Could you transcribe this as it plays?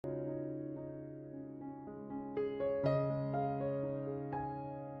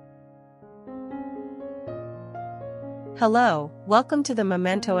Hello, welcome to the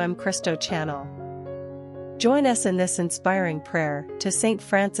Memento M Cristo channel. Join us in this inspiring prayer to Saint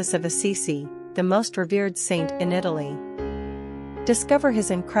Francis of Assisi, the most revered saint in Italy. Discover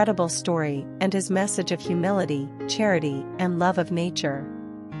his incredible story and his message of humility, charity, and love of nature.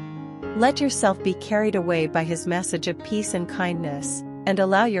 Let yourself be carried away by his message of peace and kindness, and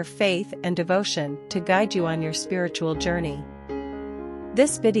allow your faith and devotion to guide you on your spiritual journey.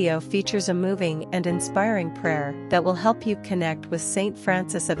 This video features a moving and inspiring prayer that will help you connect with Saint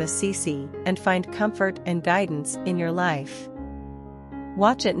Francis of Assisi and find comfort and guidance in your life.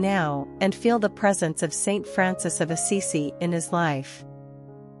 Watch it now and feel the presence of Saint Francis of Assisi in his life.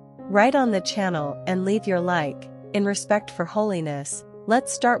 Write on the channel and leave your like. In respect for holiness,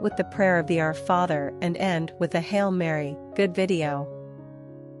 let's start with the prayer of the Our Father and end with a Hail Mary. Good video.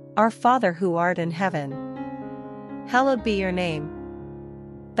 Our Father who art in heaven, hallowed be your name.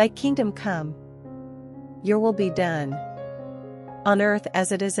 Thy kingdom come. Your will be done, on earth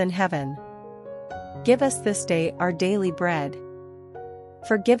as it is in heaven. Give us this day our daily bread.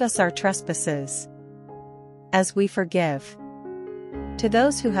 Forgive us our trespasses, as we forgive to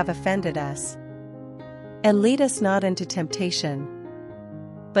those who have offended us. And lead us not into temptation,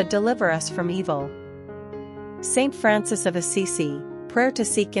 but deliver us from evil. Saint Francis of Assisi, prayer to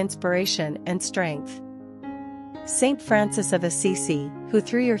seek inspiration and strength. Saint Francis of Assisi, who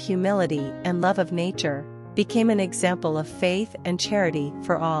through your humility and love of nature, became an example of faith and charity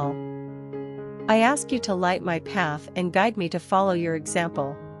for all. I ask you to light my path and guide me to follow your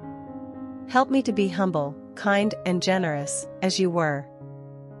example. Help me to be humble, kind, and generous, as you were.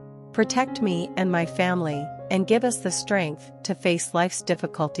 Protect me and my family, and give us the strength to face life's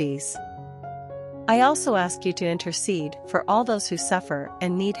difficulties. I also ask you to intercede for all those who suffer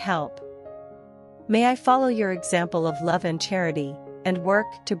and need help. May I follow your example of love and charity, and work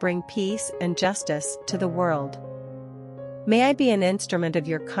to bring peace and justice to the world. May I be an instrument of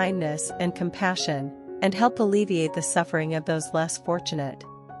your kindness and compassion, and help alleviate the suffering of those less fortunate.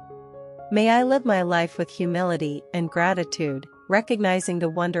 May I live my life with humility and gratitude, recognizing the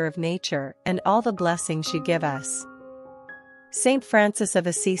wonder of nature and all the blessings you give us. Saint Francis of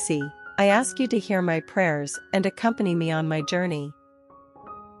Assisi, I ask you to hear my prayers and accompany me on my journey.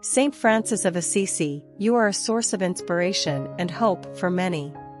 Saint Francis of Assisi, you are a source of inspiration and hope for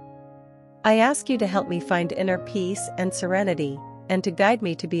many. I ask you to help me find inner peace and serenity, and to guide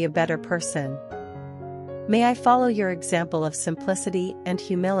me to be a better person. May I follow your example of simplicity and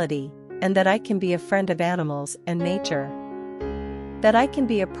humility, and that I can be a friend of animals and nature. That I can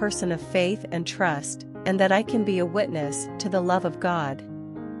be a person of faith and trust, and that I can be a witness to the love of God.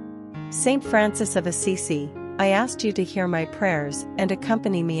 Saint Francis of Assisi, I asked you to hear my prayers and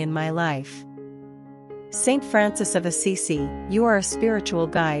accompany me in my life. Saint Francis of Assisi, you are a spiritual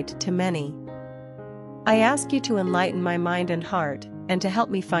guide to many. I ask you to enlighten my mind and heart, and to help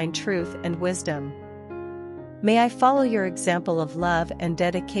me find truth and wisdom. May I follow your example of love and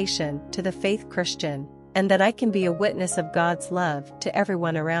dedication to the faith Christian, and that I can be a witness of God's love to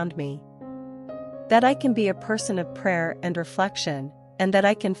everyone around me. That I can be a person of prayer and reflection, and that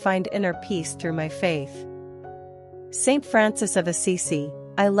I can find inner peace through my faith. Saint Francis of Assisi,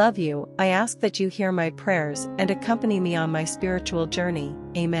 I love you. I ask that you hear my prayers and accompany me on my spiritual journey.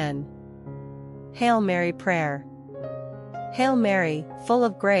 Amen. Hail Mary prayer. Hail Mary, full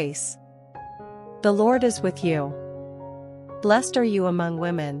of grace. The Lord is with you. Blessed are you among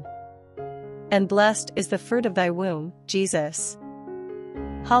women, and blessed is the fruit of thy womb, Jesus.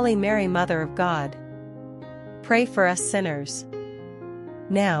 Holy Mary, Mother of God, pray for us sinners,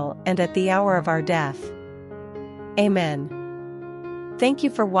 now and at the hour of our death. Amen. Thank you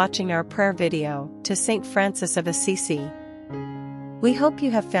for watching our prayer video to Saint Francis of Assisi. We hope you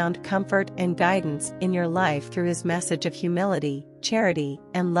have found comfort and guidance in your life through his message of humility, charity,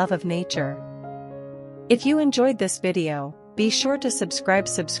 and love of nature. If you enjoyed this video, be sure to subscribe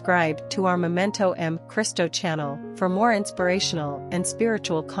to our Memento M Cristo channel for more inspirational and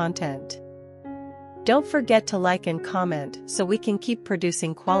spiritual content. Don't forget to like and comment so we can keep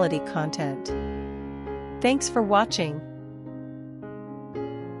producing quality content. Thanks for watching.